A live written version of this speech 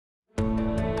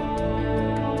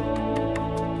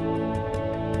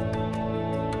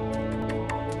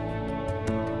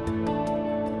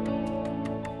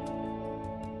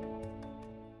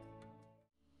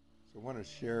want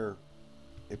to share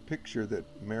a picture that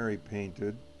Mary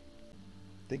painted.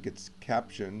 I think it's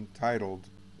captioned, titled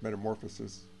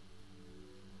Metamorphosis.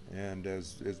 And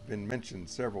as has been mentioned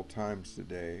several times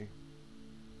today,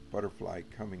 butterfly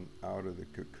coming out of the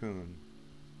cocoon.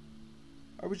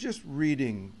 I was just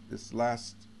reading this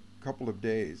last couple of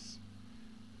days,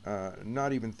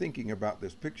 not even thinking about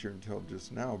this picture until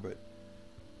just now, but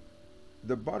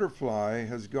the butterfly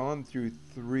has gone through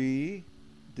 3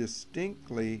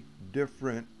 distinctly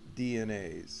different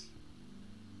DNAs.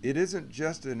 It isn't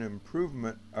just an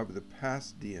improvement of the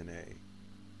past DNA.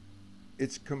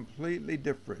 It's completely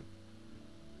different.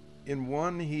 In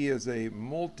one, he is a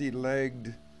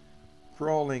multi-legged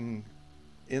crawling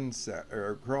insect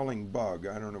or crawling bug.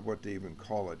 I don't know what to even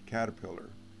call it,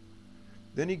 caterpillar.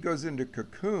 Then he goes into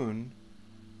cocoon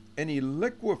and he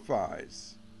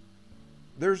liquefies.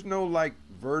 There's no like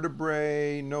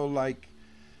vertebrae, no like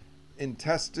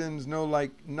intestines, no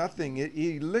like nothing.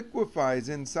 He liquefies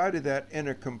inside of that, and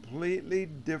a completely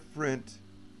different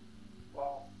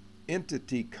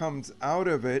entity comes out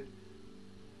of it.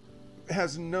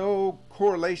 Has no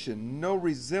correlation, no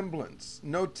resemblance,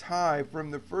 no tie from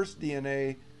the first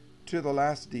DNA to the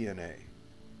last DNA.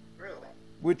 Really?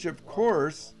 Which of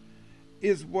course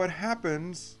is what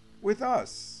happens with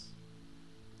us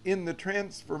in the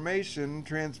transfiguration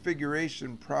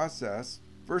process.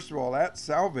 First of all, at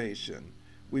salvation,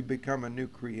 we become a new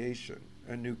creation,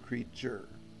 a new creature.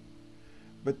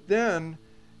 But then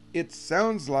it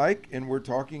sounds like, and we're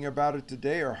talking about it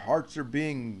today, our hearts are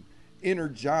being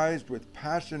energized with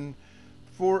passion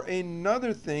for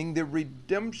another thing, the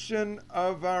redemption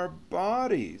of our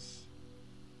bodies,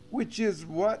 which is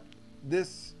what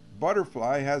this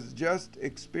butterfly has just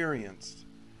experienced.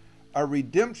 A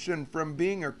redemption from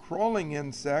being a crawling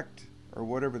insect, or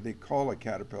whatever they call a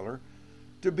caterpillar,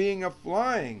 to being a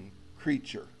flying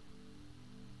creature.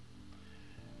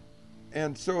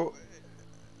 And so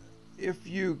if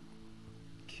we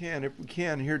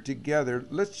can here together,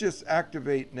 let's just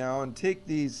activate now and take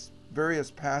these various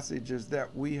passages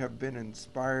that we have been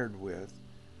inspired with.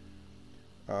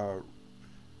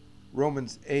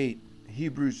 Romans 8,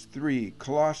 Hebrews 3,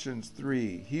 Colossians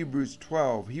 3, Hebrews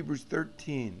 12, Hebrews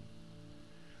 13.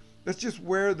 Let's just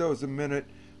wear those a minute,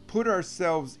 put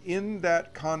ourselves in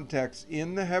that context,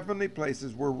 in the heavenly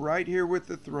places. We're right here with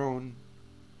the throne,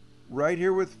 right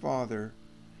here with Father.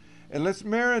 And let's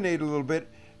marinate a little bit.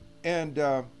 And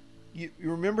you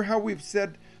remember how we've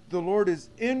said the Lord is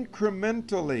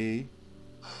incrementally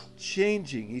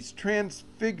changing. He's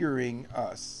transfiguring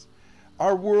us.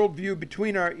 Our worldview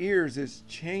between our ears is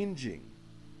changing.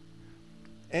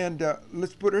 And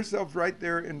let's put ourselves right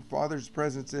there in Father's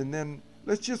presence, and then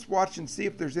let's just watch and see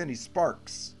if there's any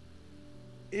sparks,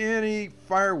 any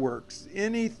fireworks,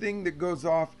 anything that goes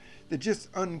off that just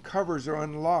uncovers or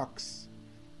unlocks,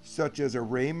 such as a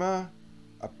rhema,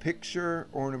 a picture,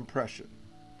 or an impression.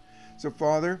 So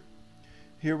Father,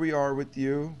 here we are with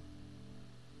you.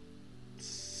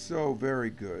 So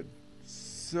very good.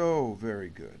 So very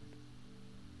good.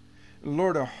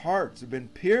 Lord, our hearts have been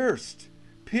pierced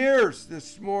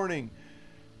this morning.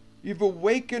 You've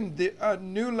awakened a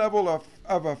new level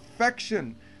of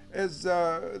affection. As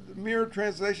the Mirror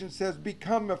Translation says,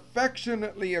 become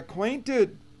affectionately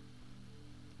acquainted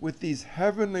with these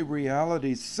heavenly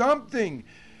realities. Something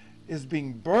is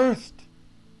being birthed.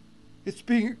 It's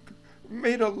being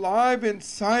made alive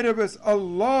inside of us. A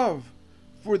love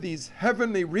for these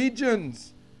heavenly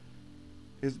regions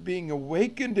is being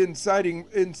awakened inside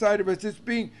of us.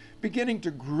 It's beginning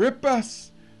to grip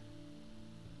us,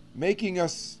 making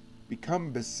us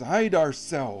become beside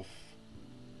ourselves.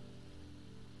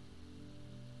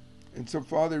 And so,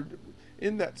 Father,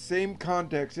 in that same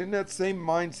context, in that same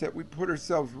mindset, we put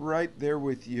ourselves right there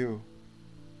with you.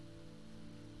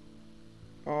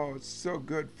 Oh, it's so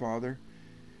good, Father.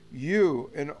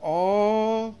 You and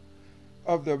all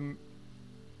of the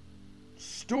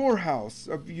storehouse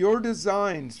of your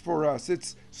designs for us,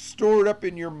 it's stored up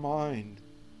in your mind.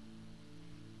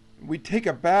 We take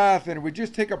a bath and we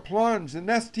just take a plunge, an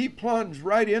ST plunge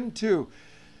right into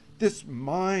this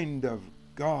mind of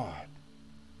God.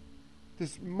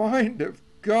 This mind of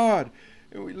God.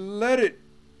 And we let it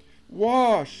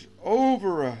wash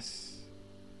over us.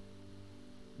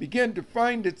 Begin to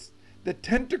find the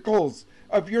tentacles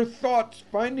of your thoughts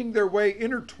finding their way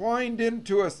intertwined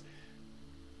into us,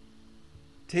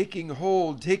 taking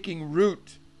hold, taking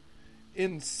root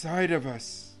inside of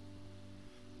us,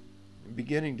 and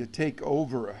beginning to take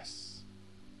over us.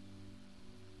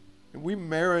 And we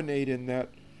marinate in that.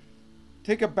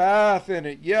 Take a bath in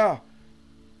it, yeah.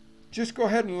 Just go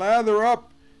ahead and lather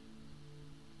up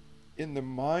in the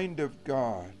mind of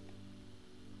God.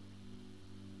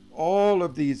 all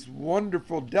of these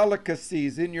wonderful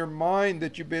delicacies in your mind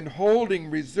that you've been holding,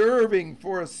 reserving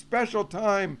for a special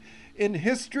time in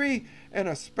history and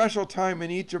a special time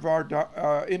in each of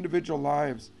our individual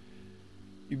lives.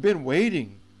 You've been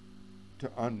waiting to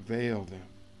unveil them,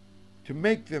 to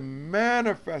make them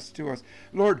manifest to us.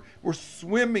 Lord, we're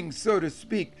swimming, so to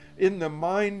speak, in the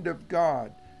mind of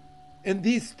God. And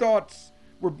these thoughts,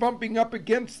 we're bumping up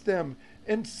against them.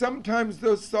 And sometimes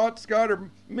those thoughts, God,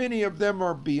 many of them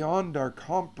are beyond our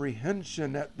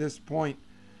comprehension at this point.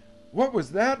 What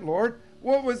was that, Lord?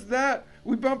 What was that?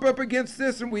 We bump up against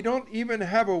this and we don't even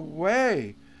have a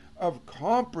way of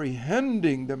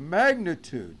comprehending the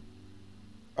magnitude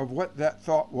of what that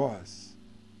thought was.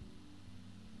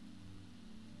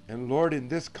 And Lord, in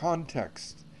this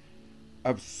context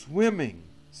of swimming,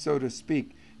 so to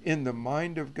speak, in the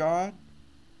mind of God,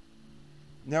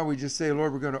 now we just say,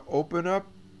 Lord, we're going to open up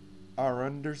our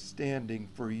understanding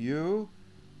for you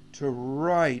to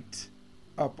write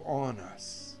upon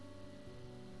us,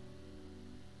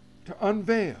 to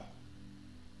unveil,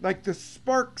 like the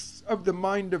sparks of the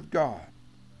mind of God,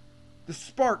 the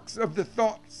sparks of the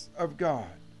thoughts of God,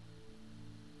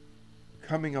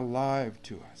 coming alive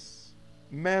to us,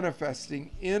 manifesting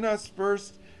in us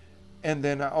first and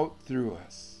then out through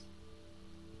us.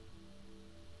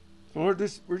 So Lord,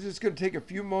 we're just going to take a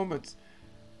few moments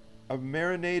of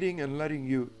marinating and letting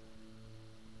you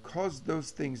cause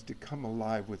those things to come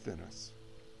alive within us.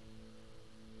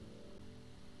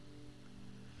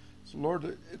 So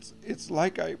Lord, it's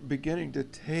like I'm beginning to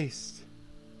taste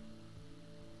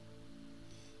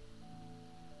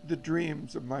the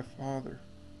dreams of my Father.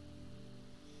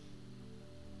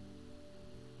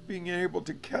 Being able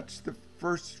to catch the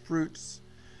first fruits,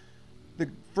 the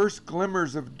first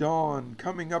glimmers of dawn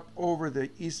coming up over the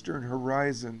eastern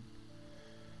horizon.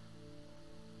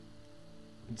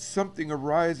 And something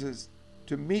arises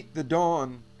to meet the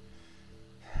dawn.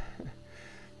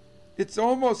 It's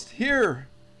almost here.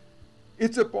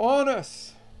 It's upon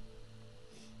us.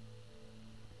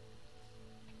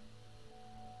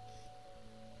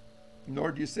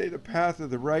 Lord, you say the path of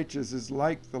the righteous is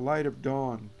like the light of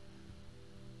dawn.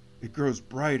 It grows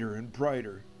brighter and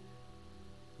brighter,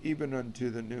 even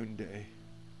unto the noonday.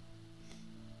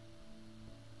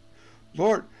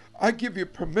 Lord, I give you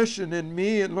permission in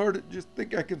me, and Lord, I just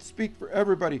think I can speak for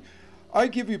everybody. I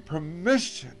give you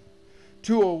permission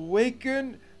to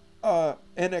awaken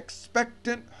an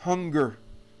expectant hunger.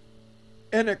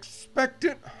 An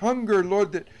expectant hunger,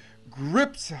 Lord, that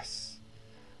grips us.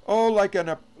 Oh, like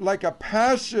a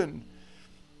passion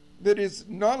that is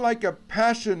not like a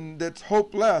passion that's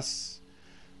hopeless,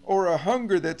 or a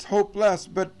hunger that's hopeless,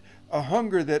 but a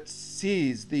hunger that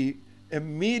sees the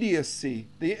immediacy,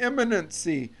 the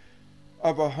imminency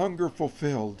of a hunger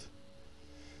fulfilled.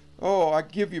 Oh, I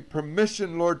give you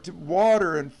permission, Lord, to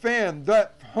water and fan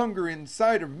that hunger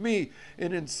inside of me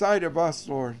and inside of us,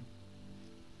 Lord.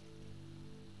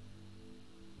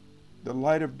 The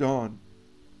light of dawn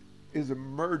is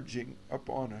emerging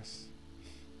upon us.